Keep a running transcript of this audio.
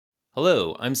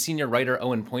Hello, I'm senior writer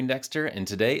Owen Poindexter, and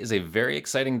today is a very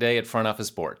exciting day at Front Office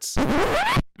Sports.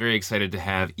 Very excited to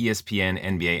have ESPN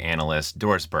NBA analyst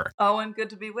Doris Burke. Owen, good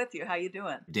to be with you. How you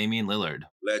doing? Damian Lillard.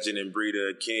 Legend and breeder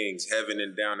of kings, heaven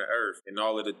and down to earth, and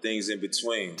all of the things in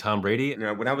between. Tom Brady. You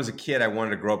know, when I was a kid, I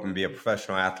wanted to grow up and be a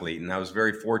professional athlete, and I was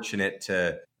very fortunate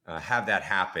to have that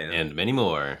happen. And many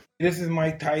more. This is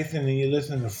Mike Tyson, and you're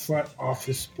listening to Front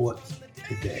Office Sports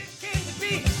today.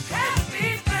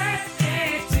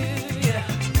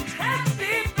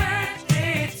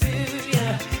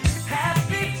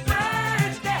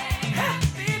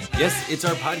 Yes, it's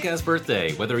our podcast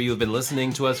birthday. Whether you have been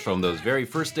listening to us from those very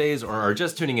first days or are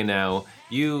just tuning in now,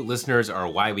 you listeners are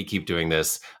why we keep doing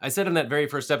this. I said in that very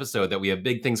first episode that we have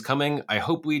big things coming. I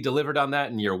hope we delivered on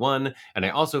that in year one, and I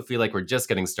also feel like we're just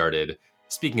getting started.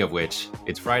 Speaking of which,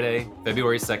 it's Friday,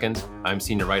 February 2nd. I'm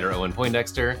senior writer Owen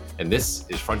Poindexter, and this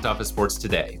is Front Office Sports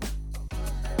Today.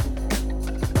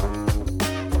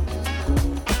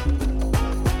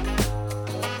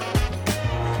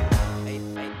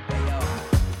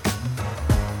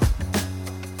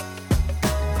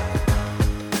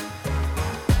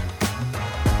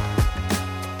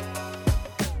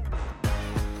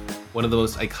 One of the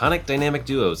most iconic dynamic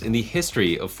duos in the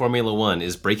history of Formula One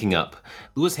is breaking up.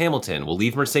 Lewis Hamilton will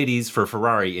leave Mercedes for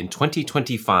Ferrari in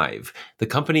 2025. The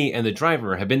company and the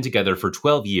driver have been together for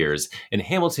 12 years, and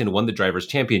Hamilton won the Drivers'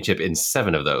 Championship in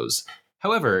 7 of those.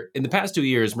 However, in the past 2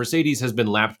 years, Mercedes has been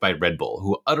lapped by Red Bull,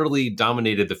 who utterly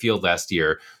dominated the field last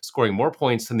year, scoring more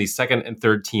points than the second and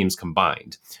third teams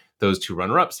combined. Those two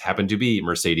runner-ups happen to be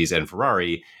Mercedes and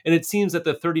Ferrari, and it seems that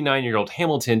the 39-year-old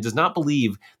Hamilton does not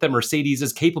believe that Mercedes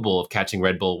is capable of catching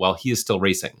Red Bull while he is still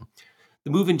racing.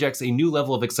 The move injects a new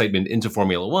level of excitement into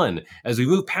Formula One as we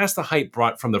move past the hype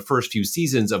brought from the first few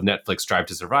seasons of Netflix Drive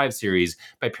to Survive series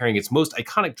by pairing its most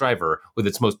iconic driver with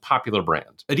its most popular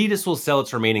brand. Adidas will sell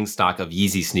its remaining stock of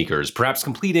Yeezy sneakers, perhaps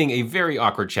completing a very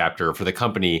awkward chapter for the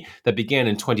company that began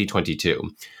in 2022.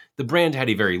 The brand had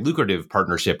a very lucrative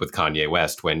partnership with Kanye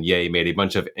West when Ye made a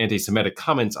bunch of anti-Semitic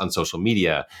comments on social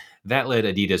media. That led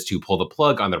Adidas to pull the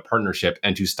plug on their partnership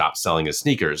and to stop selling his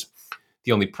sneakers.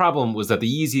 The only problem was that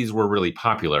the Yeezys were really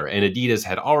popular, and Adidas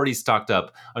had already stocked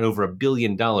up on over $1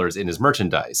 billion in his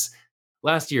merchandise.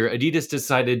 Last year, Adidas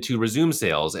decided to resume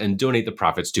sales and donate the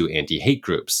profits to anti-hate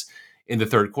groups. In the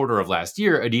third quarter of last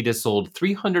year, Adidas sold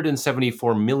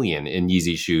 $374 million in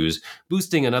Yeezy shoes,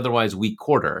 boosting an otherwise weak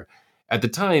quarter. At the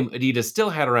time, Adidas still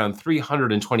had around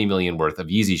 $320 million worth of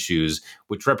Yeezy shoes,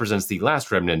 which represents the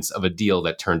last remnants of a deal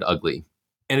that turned ugly.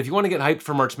 And if you want to get hyped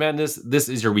for March Madness, this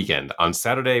is your weekend. On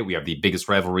Saturday, we have the biggest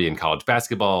rivalry in college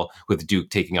basketball, with Duke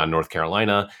taking on North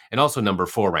Carolina, and also number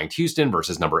 4 ranked Houston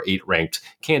versus number 8 ranked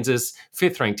Kansas,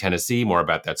 5th ranked Tennessee, more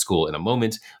about that school in a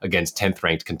moment, against 10th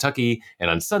ranked Kentucky. And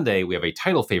on Sunday, we have a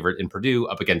title favorite in Purdue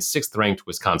up against 6th ranked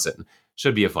Wisconsin.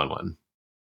 Should be a fun one.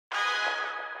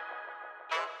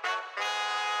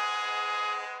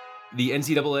 The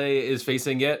NCAA is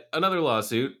facing yet another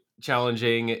lawsuit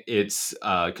challenging its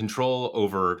control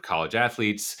over college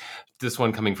athletes. This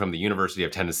one coming from the University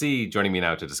of Tennessee. Joining me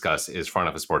now to discuss is Front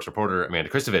Office Sports reporter Amanda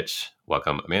Kristovich.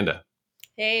 Welcome, Amanda.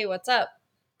 Hey, what's up?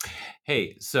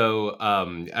 Hey, so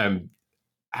I'm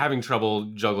having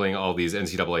trouble juggling all these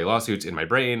NCAA lawsuits in my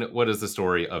brain. What is the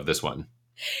story of this one?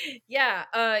 Yeah,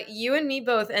 you and me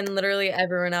both, and literally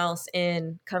everyone else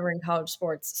in covering college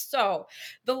sports. So,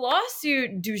 the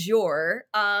lawsuit du jour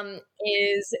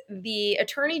is the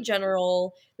Attorney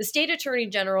General, the state Attorney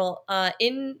General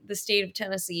in the state of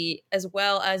Tennessee, as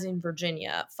well as in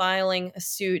Virginia, filing a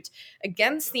suit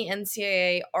against the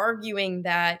NCAA, arguing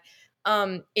that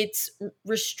its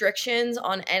restrictions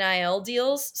on NIL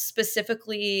deals,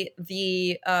 specifically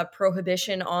the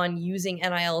prohibition on using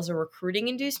NIL as a recruiting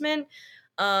inducement,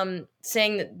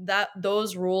 saying that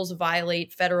those rules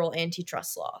violate federal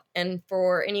antitrust law. And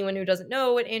for anyone who doesn't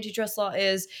know what antitrust law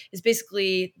is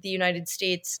basically the United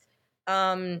States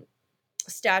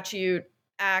statute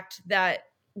act that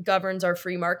governs our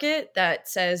free market, that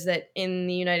says that in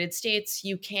the United States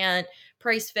you can't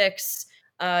price fix,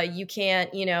 you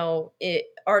can't,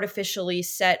 artificially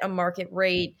set a market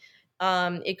rate.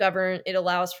 It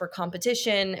allows for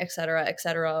competition, et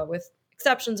cetera, with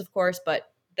exceptions, of course, but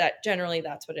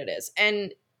that's what it is.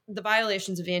 And the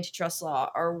violations of antitrust law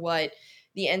are what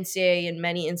the NCAA in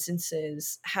many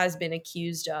instances has been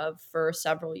accused of for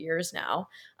several years now.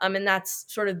 And that's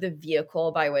sort of the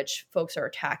vehicle by which folks are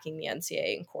attacking the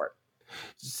NCAA in court.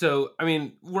 So,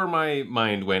 where my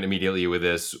mind went immediately with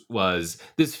this was,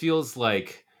 this feels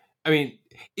like,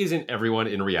 isn't everyone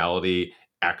in reality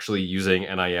actually using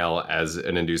NIL as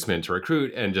an inducement to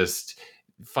recruit and just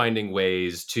finding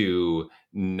ways to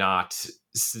not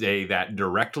say that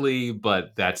directly,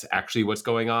 but that's actually what's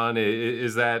going on.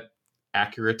 Is that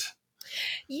accurate?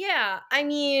 Yeah, I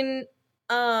mean,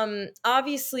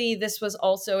 obviously, this was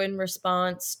also in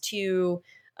response to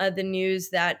the news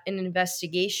that an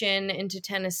investigation into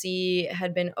Tennessee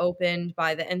had been opened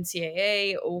by the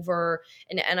NCAA over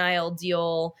an NIL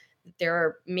deal that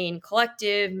their main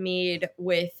collective made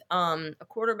with a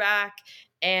quarterback,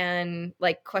 and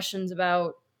like questions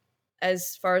about,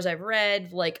 as far as I've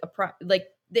read, like like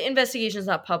the investigation is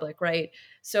not public, right?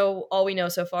 So all we know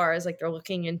so far is like they're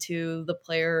looking into the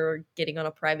player getting on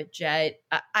a private jet.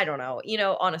 I don't know.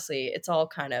 Honestly, it's all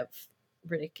kind of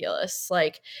ridiculous.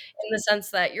 Like in the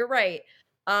sense that you're right.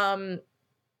 Um,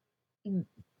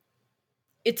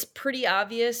 it's pretty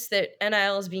obvious that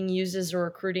NIL is being used as a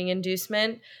recruiting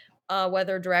inducement,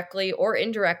 whether directly or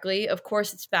indirectly. Of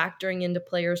course, it's factoring into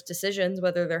players' decisions,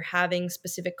 whether they're having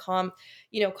specific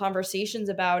conversations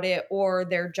about it, or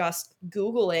they're just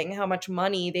Googling how much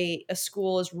money a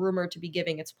school is rumored to be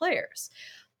giving its players.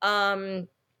 And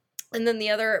then the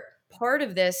other part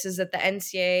of this is that the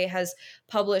NCAA has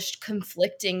published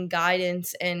conflicting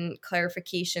guidance and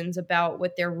clarifications about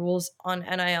what their rules on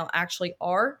NIL actually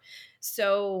are.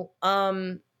 So,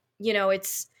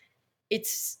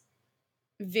 it's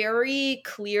very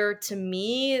clear to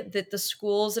me that the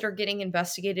schools that are getting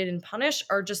investigated and punished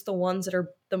are just the ones that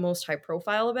are the most high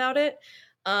profile about it.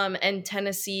 And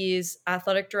Tennessee's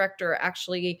athletic director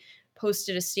actually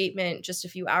posted a statement just a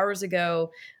few hours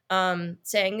ago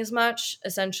saying as much,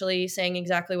 essentially saying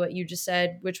exactly what you just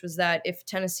said, which was that if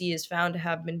Tennessee is found to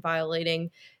have been violating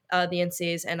the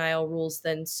NCAA's NIL rules,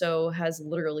 then so has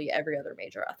literally every other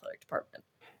major athletic department.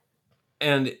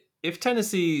 And if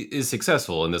Tennessee is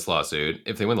successful in this lawsuit,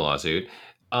 if they win the lawsuit,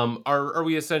 are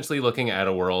we essentially looking at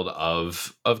a world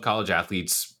of college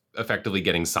athletes effectively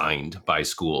getting signed by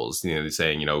schools,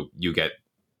 saying, you get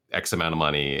X amount of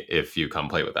money if you come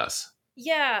play with us?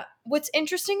 Yeah. What's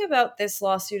interesting about this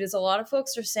lawsuit is a lot of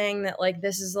folks are saying that like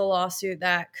this is a lawsuit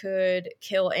that could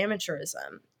kill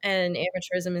amateurism. And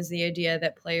amateurism is the idea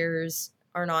that players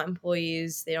are not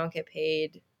employees, they don't get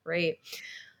paid, right?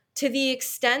 To the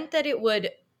extent that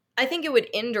I think it would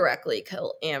indirectly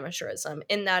kill amateurism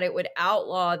in that it would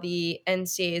outlaw the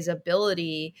NCAA's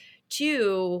ability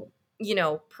to,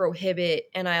 prohibit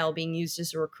NIL being used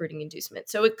as a recruiting inducement.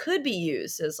 So it could be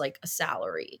used as like a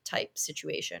salary type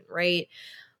situation, right?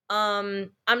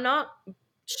 I'm not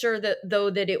sure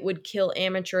that it would kill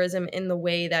amateurism in the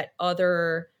way that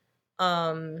other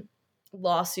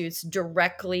lawsuits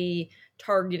directly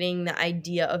targeting the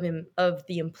idea of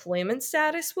the employment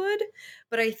status would,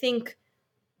 but I think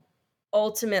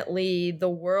ultimately the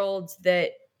world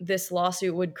that this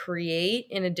lawsuit would create,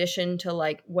 in addition to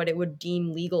like what it would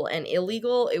deem legal and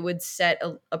illegal, it would set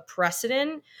a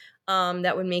precedent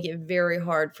that would make it very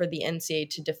hard for the NCAA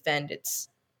to defend its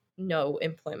no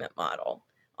employment model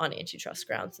on antitrust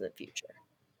grounds in the future.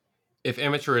 If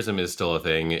amateurism is still a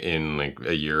thing in like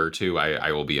a year or two,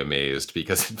 I will be amazed,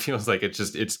 because it feels like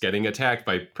it's getting attacked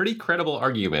by pretty credible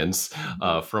arguments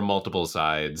from multiple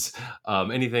sides.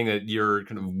 Anything that you're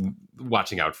kind of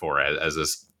watching out for as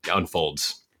this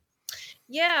unfolds?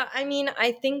 Yeah, I mean,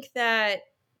 I think that,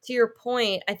 to your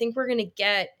point, I think we're going to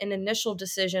get an initial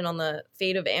decision on the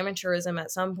fate of amateurism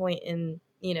at some point in,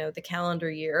 the calendar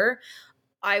year.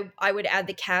 I would add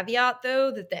the caveat,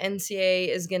 though, that the NCAA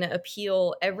is going to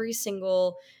appeal every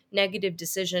single negative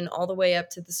decision all the way up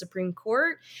to the Supreme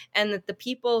Court, and that the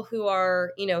people who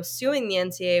are, suing the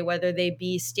NCAA, whether they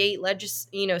be state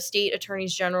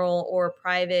attorneys general or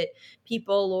private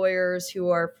people, lawyers who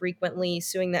are frequently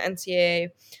suing the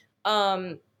NCAA,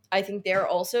 I think they're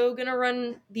also going to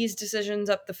run these decisions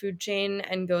up the food chain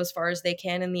and go as far as they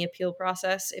can in the appeal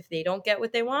process if they don't get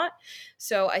what they want.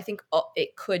 So I think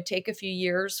it could take a few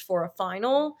years for a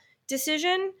final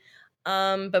decision.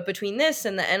 But between this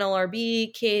and the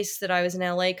NLRB case that I was in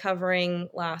LA covering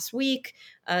last week,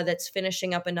 that's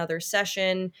finishing up another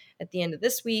session at the end of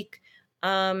this week,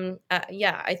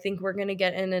 I think we're going to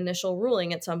get an initial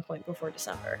ruling at some point before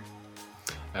December.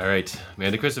 All right,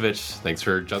 Amanda Krisovich, thanks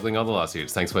for juggling all the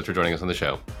lawsuits. Thanks so much for joining us on the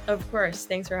show. Of course.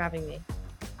 Thanks for having me.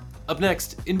 Up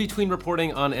next, in between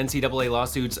reporting on NCAA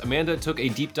lawsuits, Amanda took a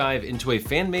deep dive into a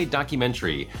fan-made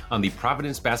documentary on the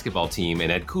Providence basketball team and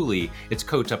Ed Cooley, its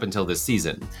coach up until this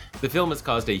season. The film has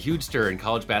caused a huge stir in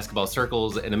college basketball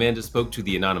circles, and Amanda spoke to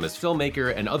the anonymous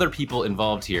filmmaker and other people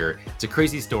involved here. It's a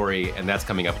crazy story, and that's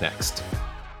coming up next.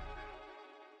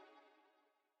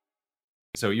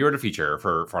 So you wrote a feature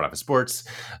for Front Office Sports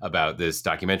about this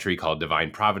documentary called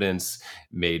Divine Providence,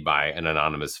 made by an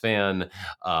anonymous fan,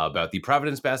 about the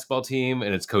Providence basketball team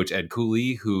and its coach Ed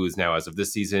Cooley, who is now, as of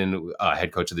this season,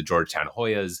 head coach of the Georgetown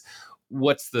Hoyas.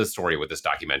 what's the story with this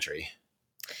documentary?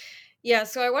 Yeah,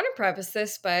 so I want to preface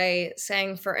this by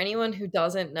saying, for anyone who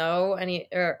doesn't know,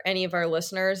 any of our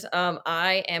listeners,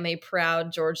 I am a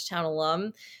proud Georgetown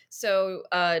alum. So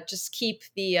just keep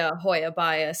the Hoya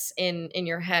bias in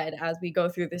your head as we go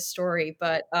through this story.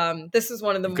 But this is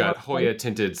one of the You've more got Hoya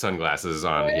tinted sunglasses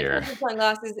on here.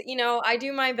 sunglasses. I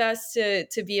do my best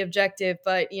to be objective,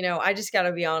 but I just got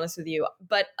to be honest with you.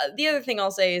 But the other thing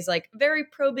I'll say is, like, very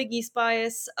pro Big East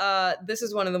bias. This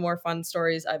is one of the more fun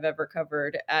stories I've ever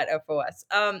covered at FOS.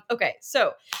 Okay,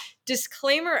 so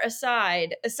disclaimer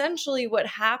aside, essentially what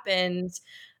happened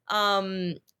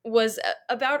was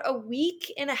about a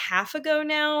week and a half ago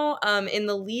now, in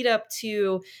the lead up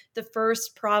to the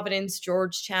first Providence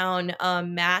Georgetown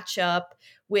matchup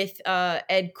with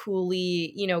Ed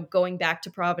Cooley, going back to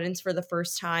Providence for the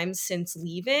first time since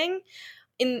leaving.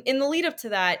 In the lead up to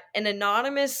that, an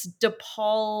anonymous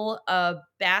DePaul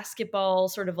basketball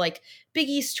sort of like Big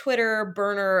East Twitter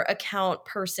burner account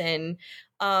person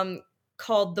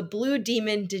called the Blue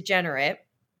Demon Degenerate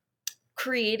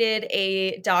created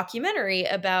a documentary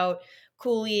about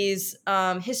Cooley's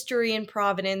history in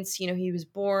Providence. He was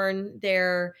born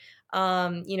there,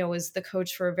 was the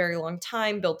coach for a very long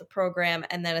time, built the program,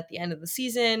 and then at the end of the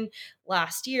season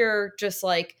last year, just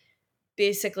like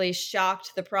basically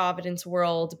shocked the Providence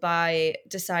world by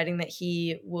deciding that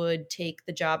he would take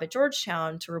the job at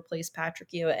Georgetown to replace Patrick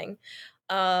Ewing.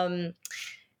 And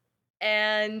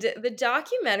the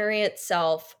documentary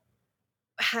itself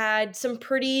had some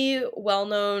pretty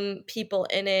well-known people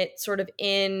in it, sort of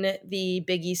in the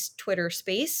Big East Twitter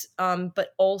space,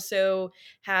 but also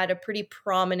had a pretty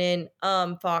prominent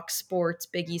Fox Sports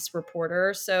Big East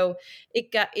reporter. So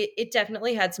it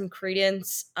definitely had some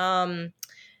credence.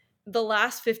 The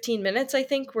last 15 minutes, I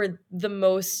think, were the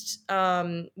most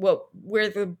where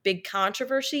the big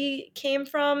controversy came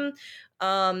from.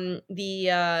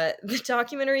 The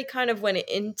documentary kind of went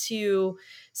into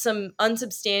some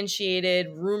unsubstantiated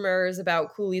rumors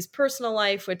about Cooley's personal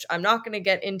life, which I'm not going to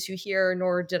get into here,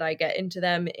 nor did I get into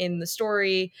them in the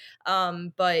story.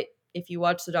 But if you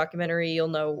watch the documentary, you'll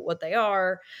know what they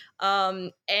are.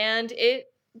 And it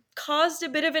caused a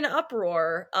bit of an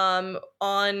uproar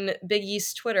on Big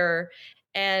East Twitter.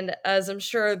 And as I'm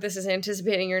sure this is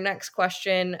anticipating your next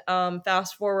question,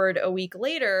 fast forward a week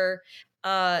later,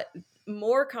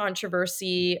 more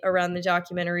controversy around the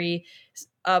documentary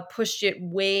pushed it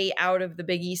way out of the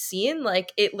Big East scene.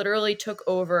 Like, it literally took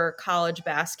over college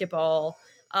basketball,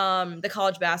 the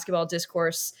college basketball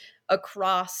discourse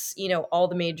across, all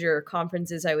the major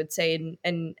conferences, I would say,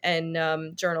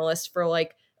 and journalists for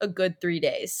like a good 3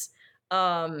 days.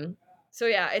 So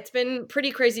yeah, it's been pretty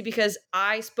crazy because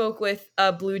I spoke with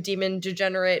a Blue Demon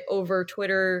Degenerate over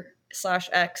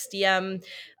Twitter/X DM.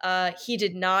 He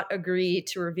did not agree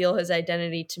to reveal his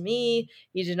identity to me.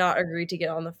 He did not agree to get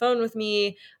on the phone with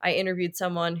me. I interviewed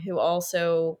someone who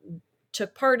also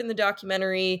took part in the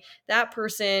documentary. That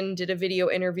person did a video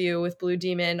interview with Blue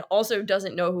Demon, also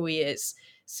doesn't know who he is.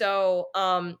 So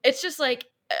it's just like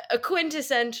a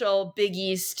quintessential Big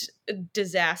East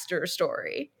disaster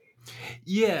story.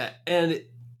 Yeah, and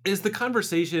is the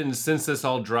conversation since this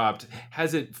all dropped,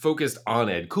 has it focused on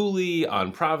Ed Cooley,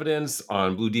 on Providence,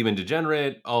 on Blue Demon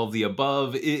Degenerate, all of the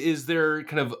above? Is there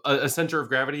kind of a center of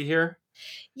gravity here?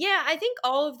 Yeah, I think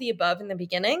all of the above in the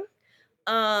beginning,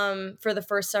 for the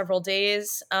first several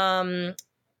days.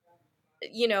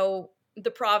 The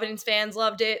Providence fans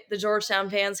loved it. The Georgetown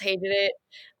fans hated it.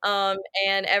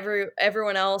 And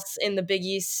everyone else in the Big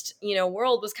East,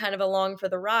 world was kind of along for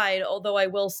the ride. Although I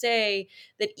will say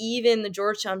that even the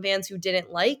Georgetown fans who didn't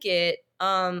like it,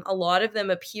 a lot of them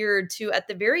appeared to, at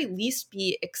the very least,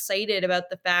 be excited about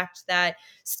the fact that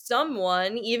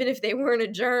someone, even if they weren't a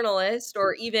journalist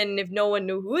or even if no one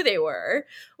knew who they were,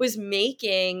 was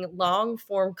making long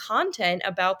form content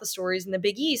about the stories in the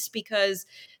Big East. Because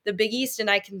the Big East, and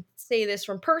I can say this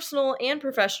from personal and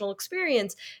professional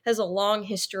experience, has a long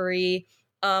history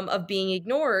of being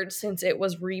ignored since it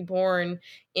was reborn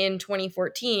in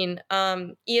 2014.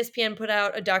 ESPN put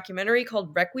out a documentary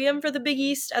called Requiem for the Big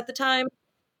East at the time.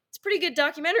 It's a pretty good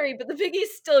documentary, but the Big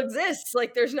East still exists.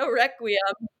 Like, there's no Requiem,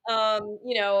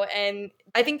 and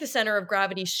I think the center of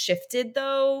gravity shifted,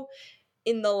 though,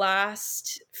 in the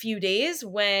last few days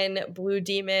when Blue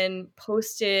Demon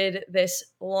posted this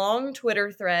long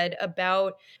Twitter thread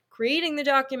about creating the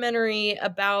documentary,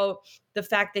 about the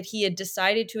fact that he had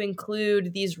decided to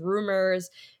include these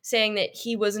rumors, saying that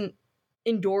he wasn't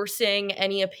endorsing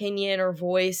any opinion or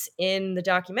voice in the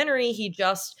documentary. He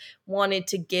just wanted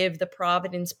to give the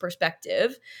Providence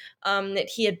perspective, that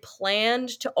he had planned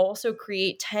to also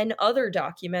create 10 other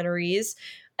documentaries,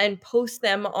 and post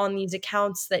them on these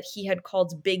accounts that he had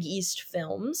called Big East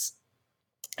Films.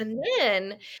 And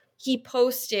then he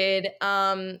posted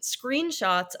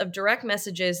screenshots of direct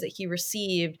messages that he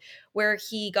received where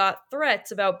he got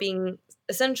threats about being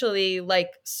essentially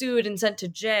like sued and sent to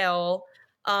jail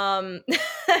um,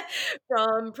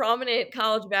 from prominent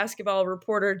college basketball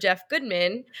reporter Jeff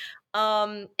Goodman.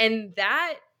 And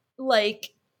that,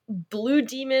 like, Blue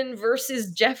Demon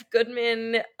versus Jeff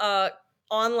Goodman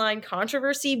online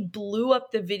controversy blew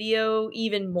up the video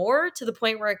even more, to the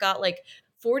point where it got like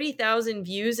 40,000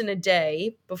 views in a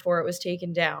day before it was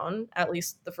taken down, at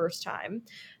least the first time,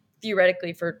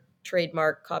 theoretically for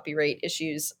trademark copyright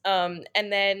issues. And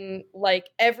then like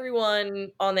everyone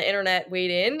on the internet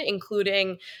weighed in,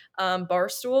 including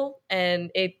Barstool,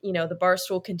 and the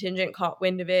Barstool contingent caught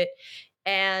wind of it.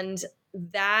 And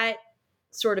that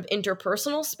sort of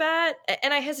interpersonal spat,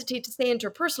 and I hesitate to say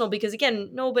interpersonal because, again,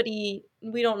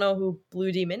 we don't know who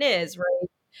Blue Demon is, right?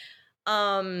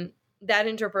 That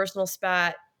interpersonal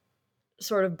spat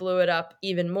sort of blew it up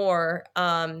even more.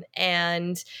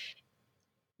 And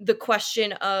the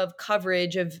question of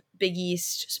coverage of Big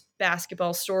East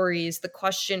basketball stories, the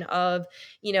question of,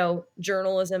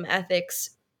 journalism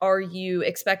ethics. Are you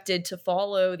expected to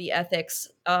follow the ethics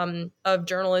of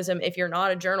journalism if you're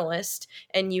not a journalist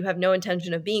and you have no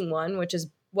intention of being one, which is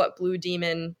what Blue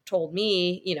Demon told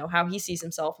me, how he sees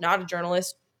himself, not a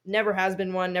journalist, never has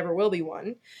been one, never will be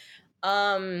one.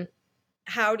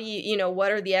 How do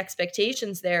what are the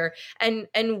expectations there? And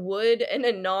would an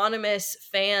anonymous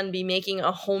fan be making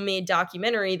a homemade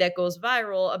documentary that goes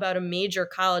viral about a major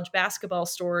college basketball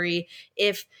story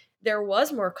if there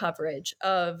was more coverage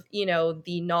of,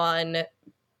 the non-power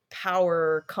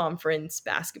conference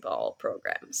basketball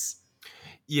programs?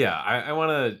 Yeah, I want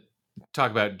to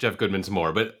talk about Jeff Goodman some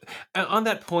more, but on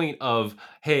that point of,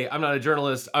 hey, I'm not a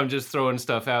journalist, I'm just throwing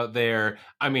stuff out there,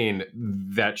 I mean,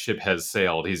 that ship has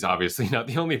sailed. He's obviously not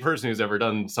the only person who's ever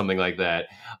done something like that.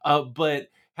 But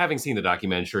having seen the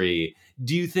documentary,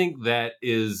 do you think that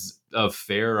is a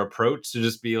fair approach to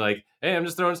just be like, hey, I'm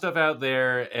just throwing stuff out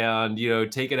there and,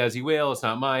 take it as you will, it's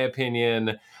not my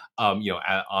opinion? On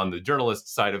the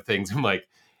journalist side of things, I'm like,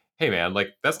 hey man, like,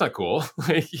 that's not cool.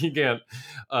 Like, you can't,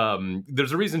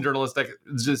 there's a reason journalistic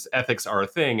just ethics are a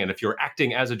thing. And if you're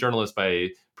acting as a journalist by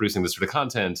producing this sort of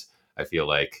content, I feel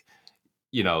like,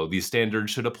 these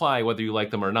standards should apply whether you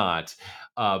like them or not.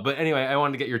 But anyway, I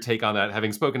wanted to get your take on that.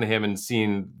 Having spoken to him and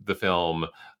seen the film,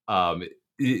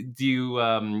 do you,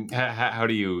 how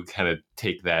do you kind of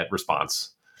take that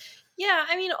response? Yeah,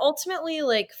 I mean, ultimately,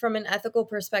 like, from an ethical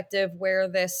perspective, where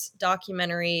this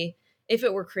documentary, if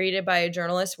it were created by a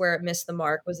journalist, where it missed the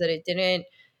mark was that it didn't,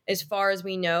 as far as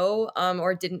we know,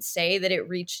 or didn't say that it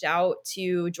reached out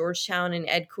to Georgetown and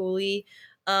Ed Cooley,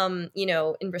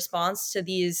 in response to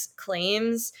these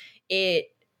claims. It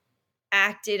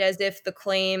acted as if the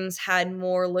claims had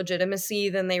more legitimacy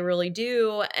than they really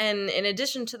do. And in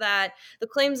addition to that, the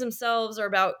claims themselves are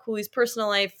about Cooley's personal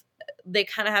life. They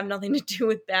kind of have nothing to do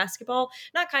with basketball.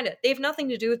 Not kind of, they have nothing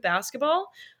to do with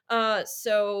basketball.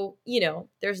 So,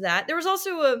 there's that. There was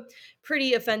also a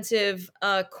pretty offensive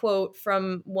quote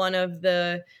from one of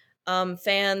the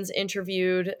fans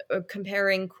interviewed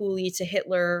comparing Cooley to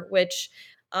Hitler, which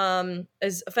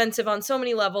is offensive on so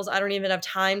many levels. I don't even have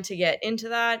time to get into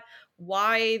that.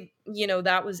 Why,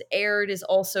 that was aired is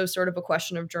also sort of a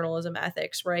question of journalism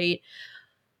ethics, right?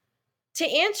 To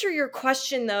answer your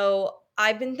question, though,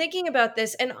 I've been thinking about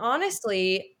this, and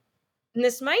honestly, and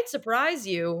this might surprise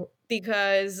you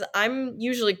because I'm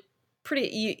usually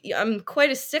I'm quite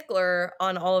a stickler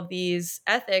on all of these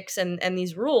ethics and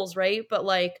these rules, right? But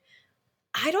like,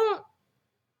 I don't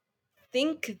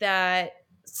think that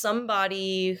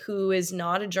somebody who is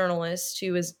not a journalist,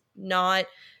 who is not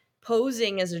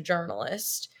posing as a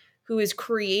journalist, who is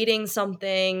creating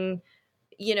something,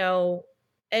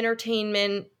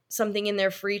 entertainment, something in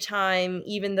their free time,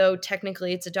 even though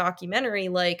technically it's a documentary,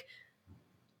 like,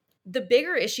 the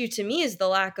bigger issue to me is the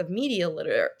lack of media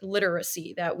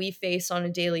literacy that we face on a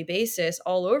daily basis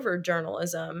all over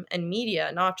journalism and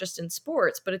media, not just in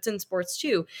sports, but it's in sports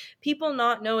too. People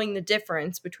not knowing the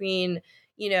difference between,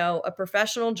 a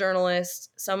professional journalist,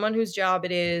 someone whose job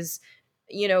it is,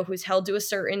 who's held to a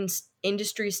certain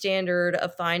industry standard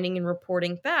of finding and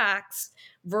reporting facts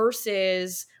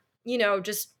versus,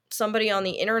 just somebody on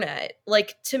the internet.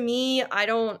 Like, to me, I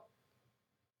don't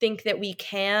think that we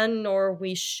can nor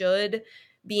we should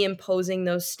be imposing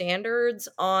those standards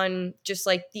on just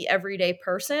like the everyday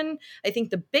person. I think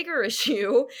the bigger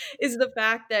issue is the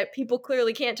fact that people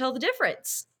clearly can't tell the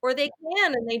difference, or they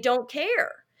can and they don't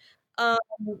care.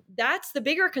 That's the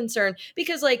bigger concern,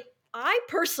 because like, I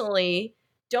personally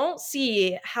don't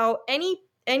see how any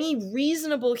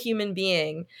reasonable human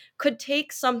being could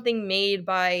take something made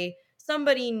by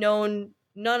somebody known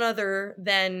none other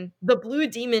than the Blue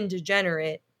Demon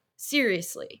Degenerate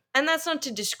seriously. And that's not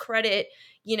to discredit,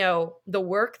 the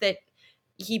work that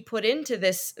he put into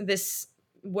this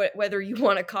whether you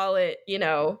want to call it,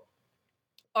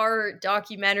 art,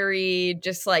 documentary,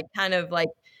 just like kind of like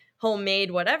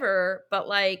homemade whatever, but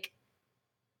like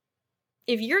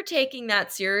if you're taking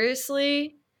that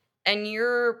seriously and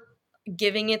you're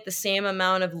giving it the same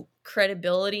amount of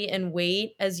credibility and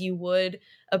weight as you would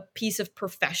a piece of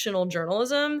professional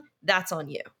journalism, that's on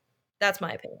you. That's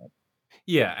my opinion.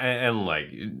 Yeah, and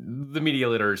like the media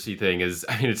literacy thing is,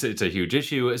 I mean, it's a huge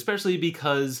issue, especially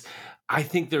because I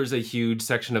think there's a huge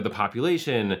section of the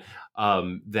population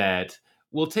that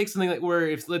will take something like where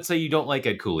if let's say you don't like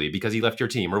Ed Cooley because he left your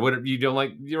team, or what you don't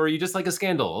like, or you just like a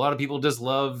scandal. A lot of people just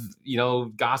love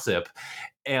gossip,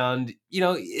 and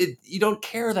you don't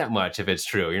care that much if it's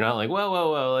true. You're not like,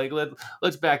 well, like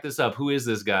let's back this up. Who is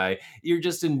this guy? You're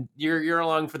just you're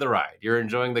along for the ride. You're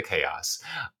enjoying the chaos,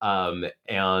 and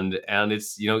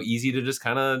it's easy to just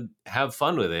kind of have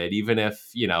fun with it, even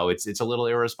if it's a little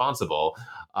irresponsible.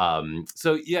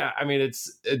 So yeah, I mean,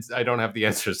 it's I don't have the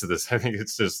answers to this. I think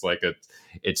it's just like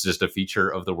it's just a feature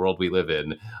of the world we live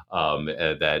in,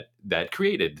 that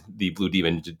created the Blue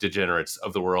Demon degenerates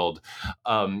of the world.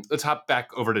 Let's hop back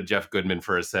over to Jeff Goodman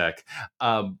for a sec.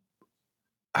 What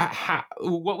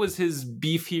was his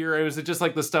beef here? Was it just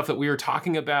like the stuff that we were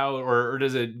talking about, or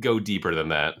does it go deeper than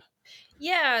that?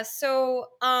 Yeah, so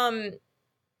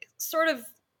sort of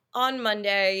on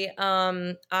Monday,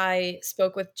 I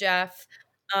spoke with Jeff.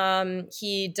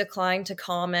 He declined to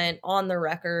comment on the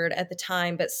record at the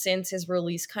time, but since his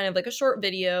release, kind of like a short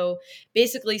video,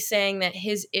 basically saying that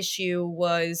his issue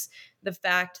was the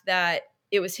fact that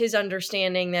it was his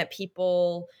understanding that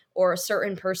people or a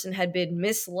certain person had been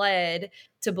misled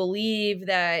to believe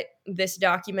that this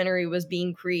documentary was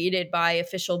being created by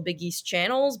official Big East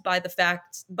channels, by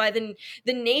the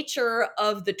nature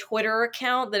of the Twitter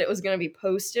account that it was going to be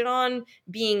posted on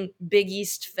being Big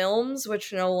East Films,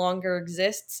 which no longer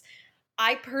exists.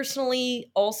 I personally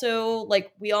also,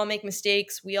 like, we all make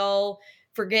mistakes. We all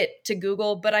forget to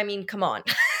Google, but I mean, come on.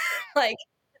 Like,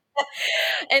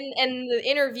 and the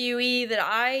interviewee that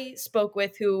I spoke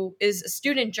with, who is a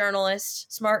student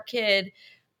journalist, smart kid,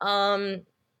 had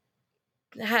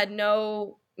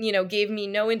gave me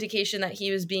no indication that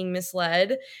he was being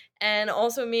misled, and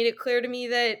also made it clear to me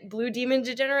that Blue Demon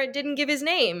Degenerate didn't give his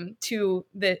name to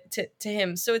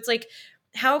him. So it's like,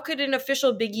 how could an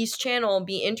official Big East channel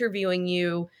be interviewing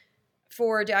you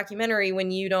for a documentary when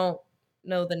you don't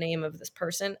know the name of this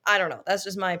person? I don't know. That's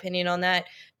just my opinion on that.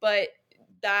 But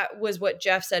that was what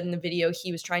Jeff said in the video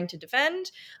he was trying to defend.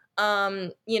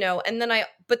 And then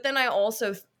I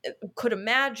also could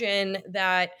imagine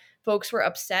that folks were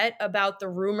upset about the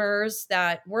rumors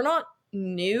that were not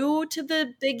new to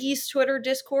the Big East Twitter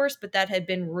discourse, but that had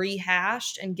been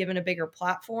rehashed and given a bigger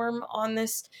platform on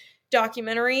this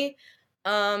documentary.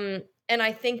 And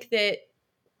I think that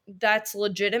that's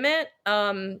legitimate.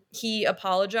 He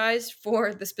apologized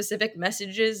for the specific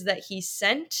messages that he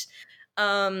sent,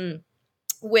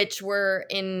 which were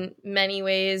in many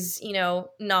ways,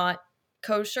 not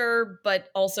kosher, but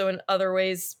also in other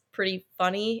ways pretty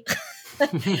funny. Or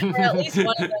at least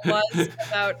one of them was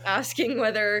about asking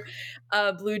whether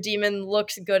Blue Demon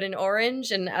looks good in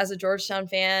orange. And as a Georgetown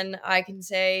fan, I can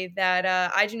say that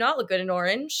I do not look good in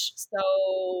orange.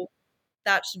 So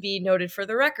that should be noted for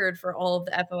the record for all of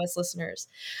the FOS listeners.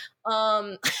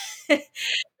 Nor do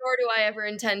I ever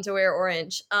intend to wear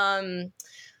orange.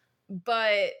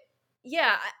 But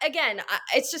yeah, again,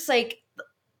 it's just like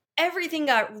everything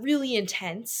got really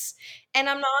intense, and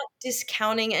I'm not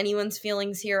discounting anyone's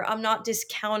feelings here. I'm not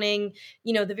discounting,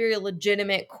 the very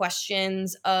legitimate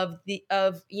questions of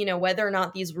whether or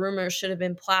not these rumors should have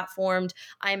been platformed.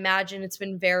 I imagine it's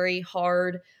been very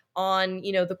hard on,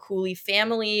 the Cooley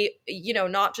family,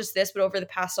 not just this, but over the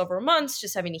past several months,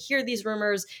 just having to hear these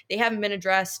rumors. They haven't been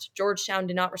addressed. Georgetown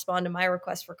did not respond to my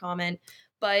request for comment,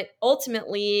 but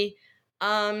ultimately,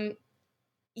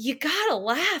 you gotta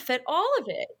laugh at all of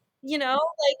it.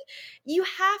 Like, you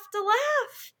have to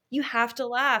laugh. You have to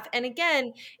laugh. And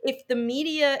again, if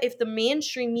the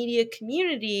mainstream media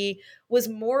community was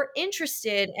more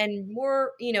interested and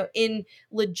more, in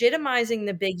legitimizing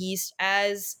the Big East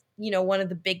as, one of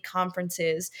the big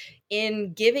conferences,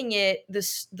 in giving it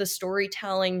the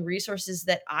storytelling resources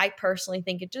that I personally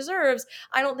think it deserves,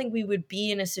 I don't think we would be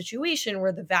in a situation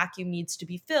where the vacuum needs to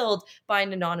be filled by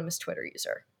an anonymous Twitter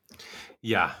user.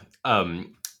 Yeah.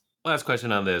 Last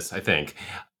question on this, I think.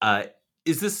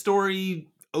 Is this story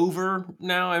over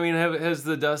now? I mean, has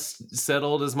the dust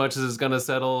settled as much as it's going to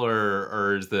settle,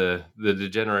 or is the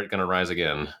degenerate going to rise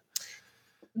again?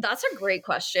 That's a great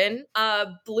question.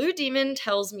 Blue Demon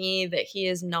tells me that he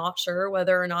is not sure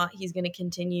whether or not he's going to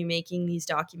continue making these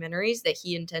documentaries that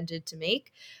he intended to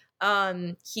make.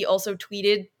 He also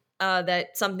tweeted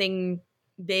that something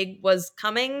big was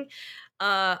coming.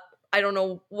 I don't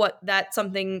know what that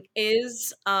something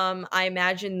is. I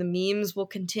imagine the memes will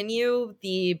continue.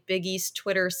 The Big East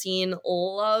Twitter scene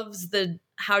loves the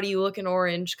 "how do you look in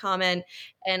orange" comment,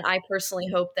 and I personally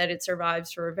hope that it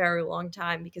survives for a very long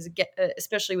time because,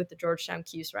 especially with the Georgetown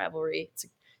Cuse rivalry,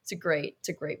 it's a great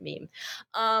meme.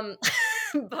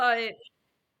 But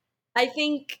I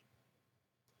think,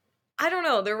 I don't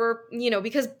know, there were,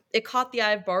 because it caught the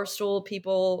eye of Barstool,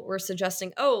 people were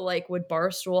suggesting, would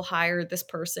Barstool hire this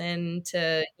person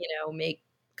to, make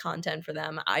content for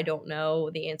them? I don't know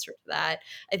the answer to that.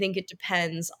 I think it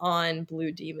depends on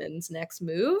Blue Demon's next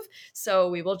move. So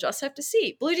we will just have to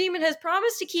see. Blue Demon has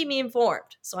promised to keep me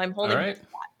informed, so I'm holding All right. to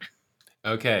that.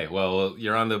 Okay, well,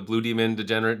 you're on the Blue Demon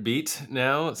degenerate beat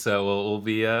now, so we'll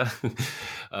be,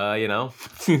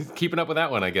 keeping up with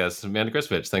that one, I guess. Amanda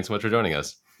Kristovich, thanks so much for joining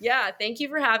us. Yeah, thank you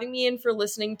for having me and for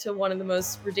listening to one of the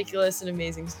most ridiculous and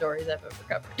amazing stories I've ever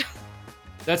covered.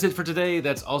 That's it for today.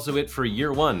 That's also it for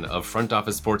year 1 of Front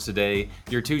Office Sports Today.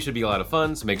 Year 2 should be a lot of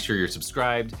fun, so make sure you're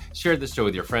subscribed, share this show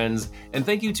with your friends, and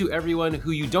thank you to everyone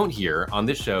who you don't hear on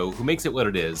this show who makes it what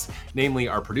it is, namely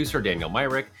our producer, Daniel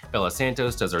Myrick. Bella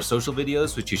Santos does our social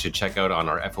videos, which you should check out on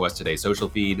our FOS Today social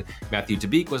feed. Matthew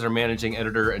Tabik was our managing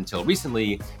editor until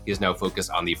recently. He is now focused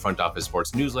on the Front Office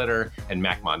Sports newsletter, and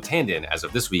Mac Montandon, as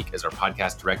of this week, is our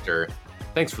podcast director.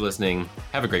 Thanks for listening.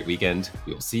 Have a great weekend.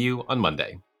 We will see you on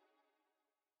Monday.